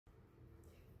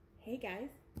Hey guys,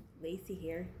 Lacey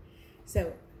here.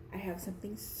 So I have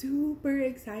something super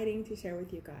exciting to share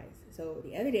with you guys. So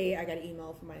the other day I got an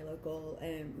email from my local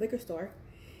liquor store,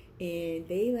 and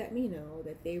they let me know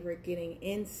that they were getting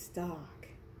in stock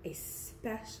a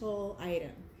special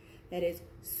item that is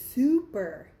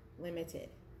super limited.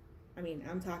 I mean,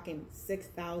 I'm talking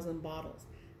 6,000 bottles.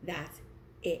 That's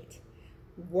it.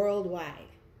 Worldwide.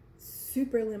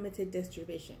 Super limited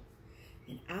distribution.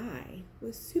 And I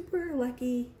was super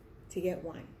lucky to get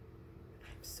one.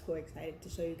 I'm so excited to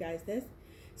show you guys this.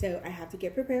 So I have to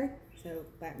get prepared. So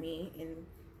let me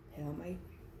put on my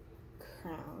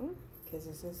crown because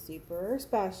this is super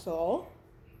special.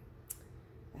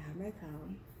 I have my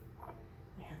crown.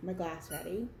 I have my glass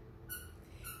ready.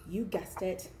 You guessed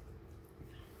it.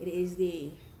 It is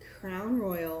the Crown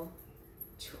Royal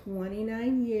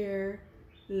 29-year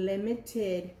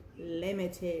limited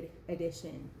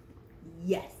edition.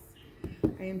 Yes.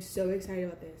 I am so excited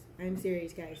about this. I'm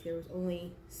serious, guys. There was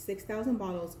only 6,000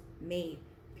 bottles made,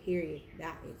 period.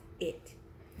 That is it.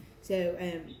 So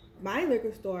my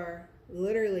liquor store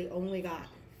literally only got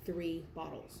 3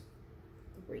 bottles.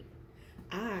 3.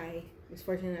 I was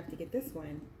fortunate enough to get this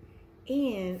one,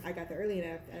 and I got there early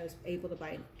enough that I was able to buy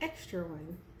an extra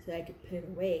one so I could put it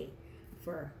away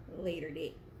for a later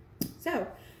date. So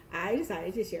I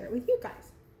decided to share it with you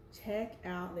guys. Check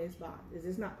out this box. Is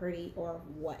this not pretty or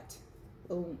what?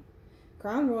 Boom.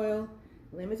 Crown Royal,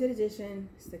 limited edition,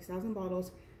 6,000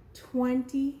 bottles,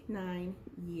 29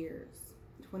 years.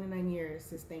 29 years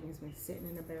this thing has been sitting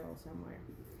in a barrel somewhere.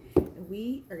 And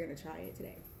we are going to try it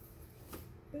today.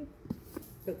 Boop.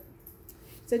 Boop.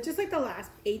 So just like the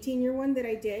last 18-year one that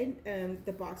I did,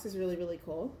 the box is really, really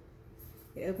cool.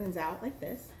 It opens out like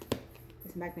this.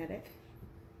 It's magnetic.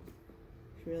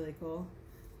 It's really cool.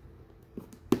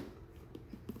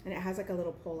 And it has like a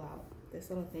little pull out. This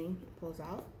little thing pulls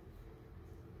out.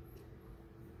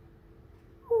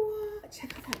 What?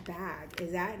 Check out that bag.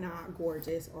 Is that not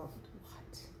gorgeous or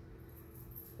what?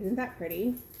 Isn't that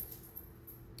pretty?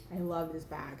 I love this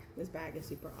bag. This bag is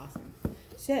super awesome.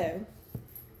 So,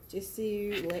 just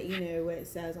to let you know what it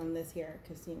says on this here,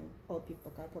 because, you know, old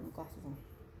people gotta put my glasses on.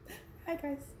 Hi,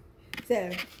 guys. So,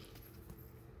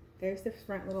 there's the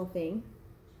front little thing.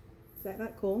 Is that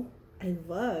not cool? I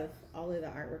love all of the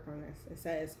artwork on this. It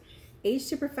says, "Age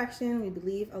to perfection, we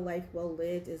believe a life well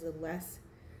lived is less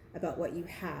about what you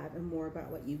have and more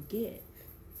about what you give.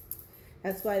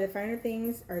 That's why the finer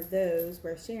things are those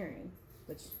worth sharing,"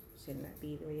 which shouldn't that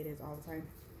be the way it is all the time.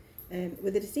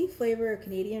 With a distinct flavor of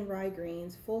Canadian rye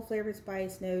grains, full flavored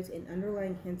spice notes, and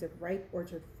underlying hints of ripe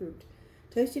orchard fruit,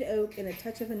 toasted oak, and a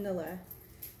touch of vanilla,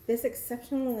 this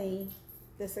exceptional,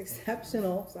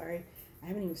 sorry, I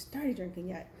haven't even started drinking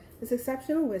yet. This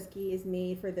exceptional whiskey is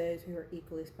made for those who are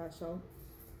equally special.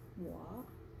 What?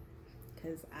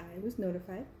 Because I was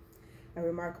notified. A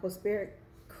remarkable spirit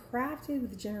crafted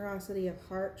with generosity of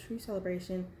heart, true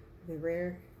celebration of the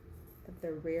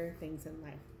rare things in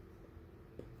life.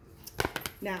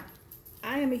 Now,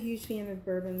 I am a huge fan of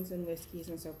bourbons and whiskeys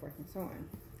and so forth and so on.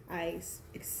 I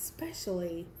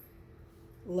especially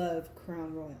love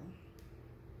Crown Royal.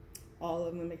 All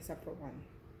of them except for one.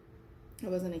 I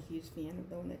wasn't a huge fan of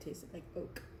the one that tasted like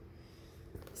oak.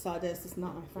 Sawdust is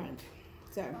not my friend.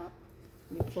 So,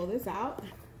 let me pull this out.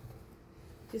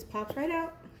 Just pops right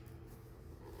out.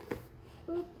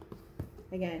 Boop.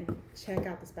 Again, check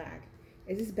out this bag.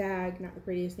 Is this bag not the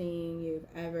prettiest thing you've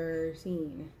ever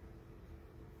seen?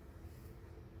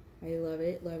 I love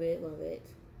it, love it, love it.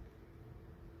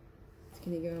 It's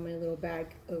gonna go in my little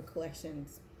bag of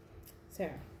collections. So,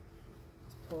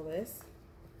 let's pull this.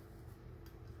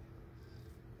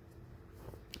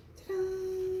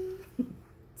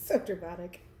 So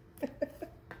dramatic.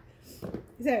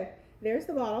 So, there's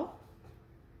the bottle.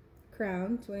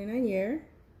 Crown, 29 year.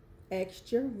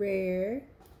 Extra rare.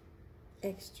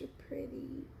 Extra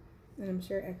pretty. And I'm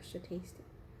sure extra tasty.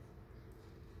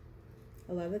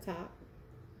 I love the top.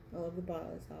 I love the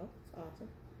bottle itself. It's awesome.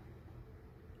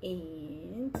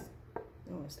 And,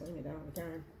 I'm going to sling it down all the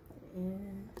time.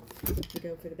 And we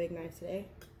go for the big knife today.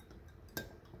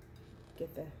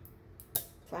 Get the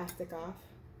plastic off,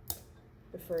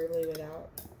 preferably without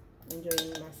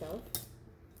enjoying myself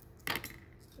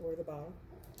or the bottle.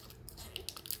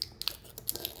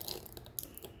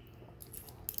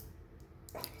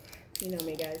 You know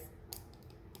me, guys.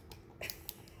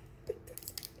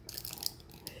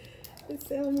 It's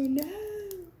telling me no.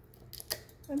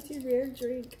 I'm too rare to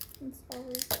drink. I'm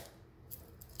sorry.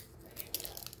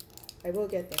 I will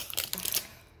get this.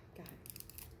 God.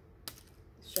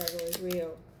 The struggle is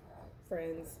real.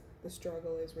 Friends, the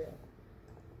struggle is real.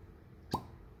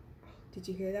 Did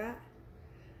you hear that?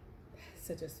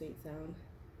 such a sweet sound.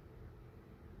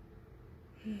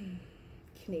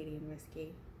 Canadian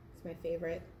whiskey. It's my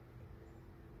favorite.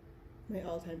 My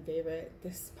all-time favorite.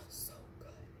 This smells so good.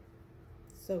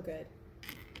 So good.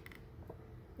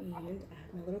 And I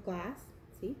have my little glass.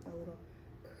 See? My little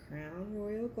Crown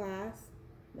Royal glass.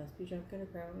 Must be drinking a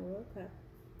Crown Royal cup.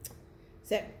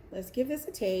 So, let's give this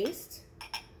a taste.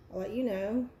 I'll let you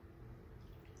know.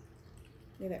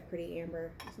 Look at that pretty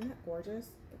amber. Isn't that gorgeous?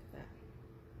 Look at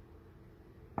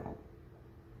that.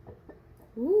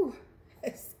 Ooh,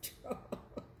 it's strong.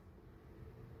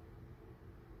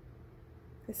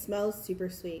 It smells super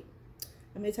sweet.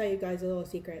 I'm going to tell you guys a little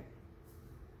secret.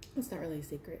 It's not really a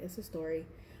secret. It's a story.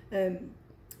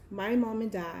 My mom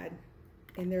and dad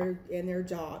in their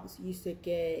jobs used to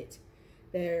get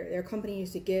their company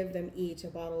used to give them each a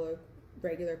bottle of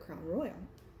regular Crown Royal.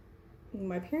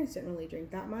 My parents didn't really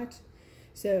drink that much,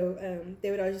 so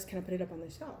they would always just kind of put it up on the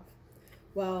shelf.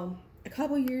 Well, a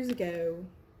couple years ago,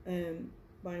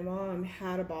 my mom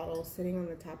had a bottle sitting on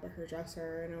the top of her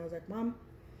dresser, and I was like, Mom,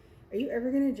 are you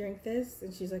ever gonna drink this?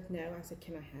 And she's like, no. I said,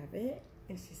 can I have it?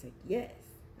 And she's like, yes.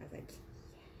 I was like, yes.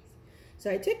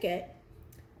 So I took it,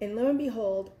 and lo and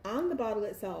behold, on the bottle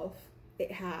itself,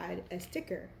 it had a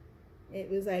sticker. It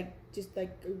was like just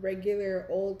like a regular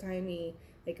old-timey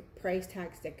like price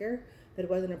tag sticker, but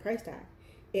it wasn't a price tag.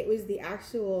 It was the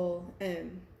actual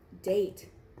date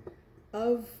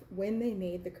of when they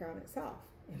made the crown itself.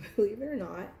 And believe it or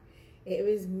not, it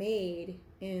was made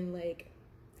in like,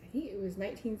 I think it was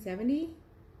 1970,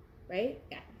 right?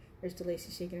 Yeah, there's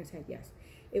DeLacy shaking his head, yes.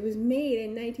 It was made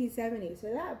in 1970,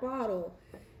 so that bottle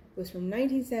was from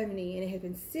 1970, and it had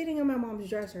been sitting on my mom's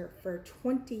dresser for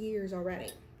 20 years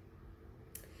already.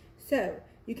 So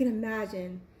you can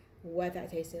imagine what that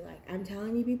tasted like. I'm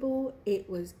telling you people, it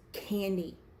was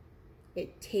candy.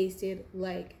 It tasted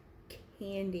like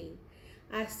candy.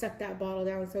 I sucked that bottle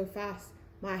down so fast,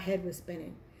 my head was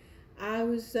spinning. I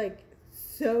was like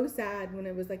so sad when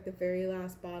it was like the very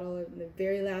last bottle and the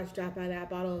very last drop out of that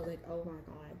bottle. I was like, oh my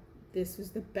God, this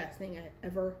was the best thing I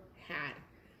ever had.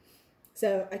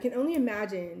 So I can only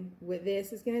imagine what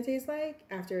this is gonna taste like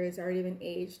after it's already been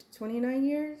aged 29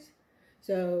 years.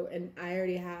 So, and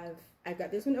I've got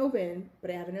this one open,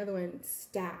 but I have another one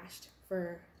stashed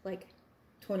for like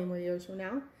 20 more years from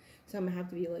now. So I'm gonna have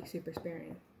to be like super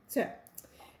sparing. So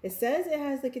it says it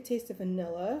has like a taste of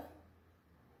vanilla.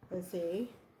 Let's see.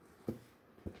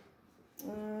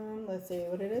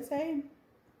 What did it say?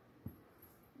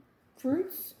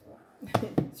 Fruits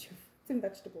and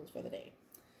vegetables for the day.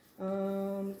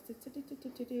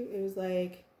 It was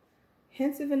like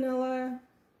hints of vanilla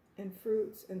and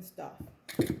fruits and stuff.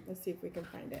 Let's see if we can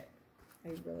find it. I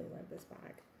really love this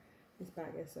bag. This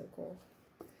bag is so cool.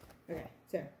 Okay,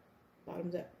 so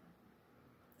bottoms up.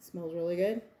 Smells really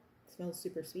good. Smells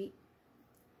super sweet.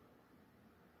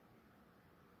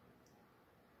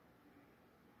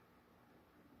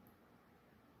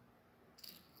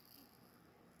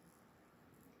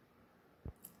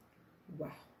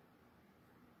 Wow.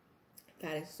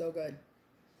 That is so good.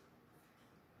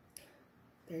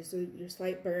 There's your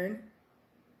slight burn.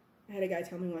 I had a guy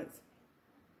tell me once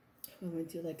when we went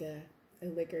to like a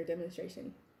liquor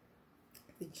demonstration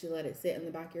that you should let it sit in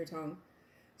the back of your tongue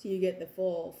so you get the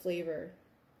full flavor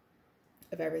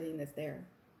of everything that's there.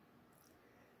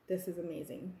 This is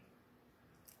amazing.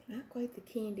 Not quite the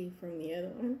candy from the other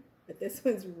one, but this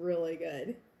one's really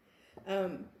good.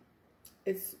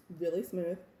 It's really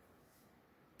smooth.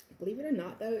 Believe it or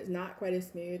not, though, it's not quite as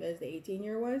smooth as the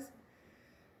 18-year was,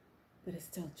 but it's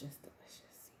still just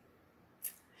delicious.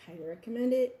 Highly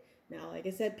recommend it. Now, like I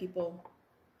said, people,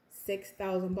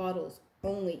 6,000 bottles,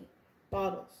 only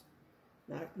bottles,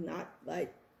 not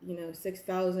like,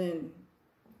 6,000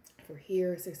 for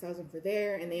here, 6,000 for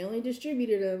there, and they only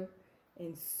distributed them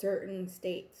in certain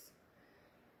states.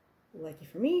 Lucky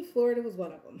for me, Florida was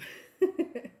one of them.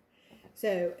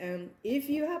 So, if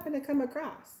you happen to come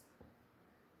across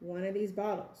one of these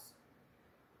bottles,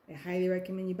 I highly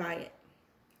recommend you buy it.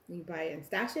 You buy it and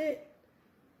stash it.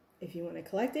 If you want to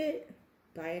collect it,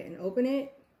 buy it and open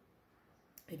it.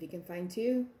 If you can find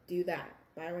two, do that.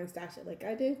 Buy one and stash it like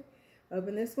I did.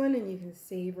 Open this one and you can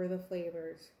savor the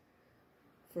flavors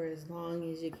for as long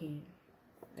as you can.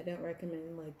 I don't recommend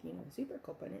super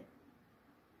culping it,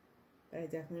 but I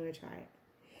definitely would try it.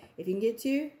 If you can get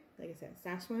two, like I said,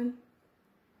 stash one,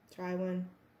 try one.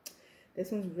 This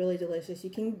one's really delicious. You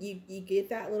get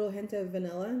that little hint of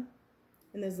vanilla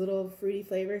and those little fruity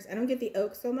flavors. I don't get the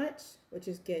oak so much, which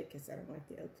is good because I don't like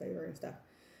the oak flavor and stuff.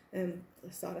 The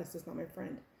sawdust is not my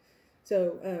friend.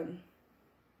 So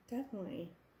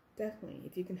definitely,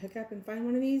 if you can hook up and find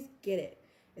one of these, get it.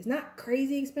 It's not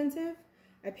crazy expensive,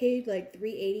 I paid like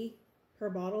 $3.80 per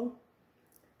bottle.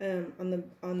 On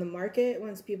the market,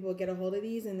 once people get a hold of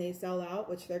these and they sell out,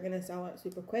 which they're gonna sell out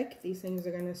super quick, these things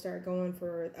are gonna start going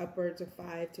for upwards of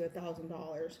 $500 to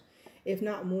 $1,000, if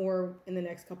not more, in the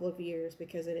next couple of years,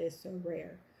 because it is so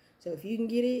rare. So if you can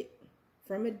get it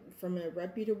from a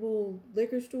reputable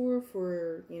liquor store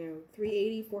for, you know,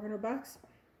 $380, $400,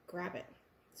 grab it.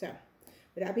 So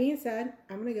with that being said,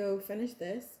 I'm gonna go finish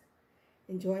this,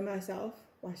 enjoy myself,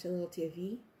 watch a little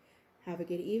TV, have a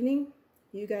good evening.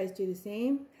 You guys do the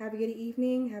same. Have a good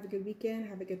evening. Have a good weekend.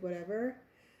 Have a good whatever.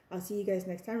 I'll see you guys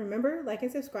next time. Remember, like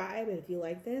and subscribe. And if you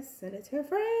like this, send it to a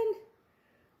friend.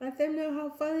 Let them know how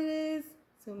fun it is.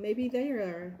 So maybe they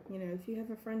are, you know, if you have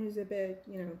a friend who's a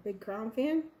big Crown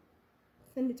fan,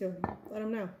 send it to them. Let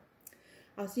them know.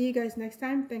 I'll see you guys next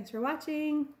time. Thanks for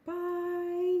watching. Bye.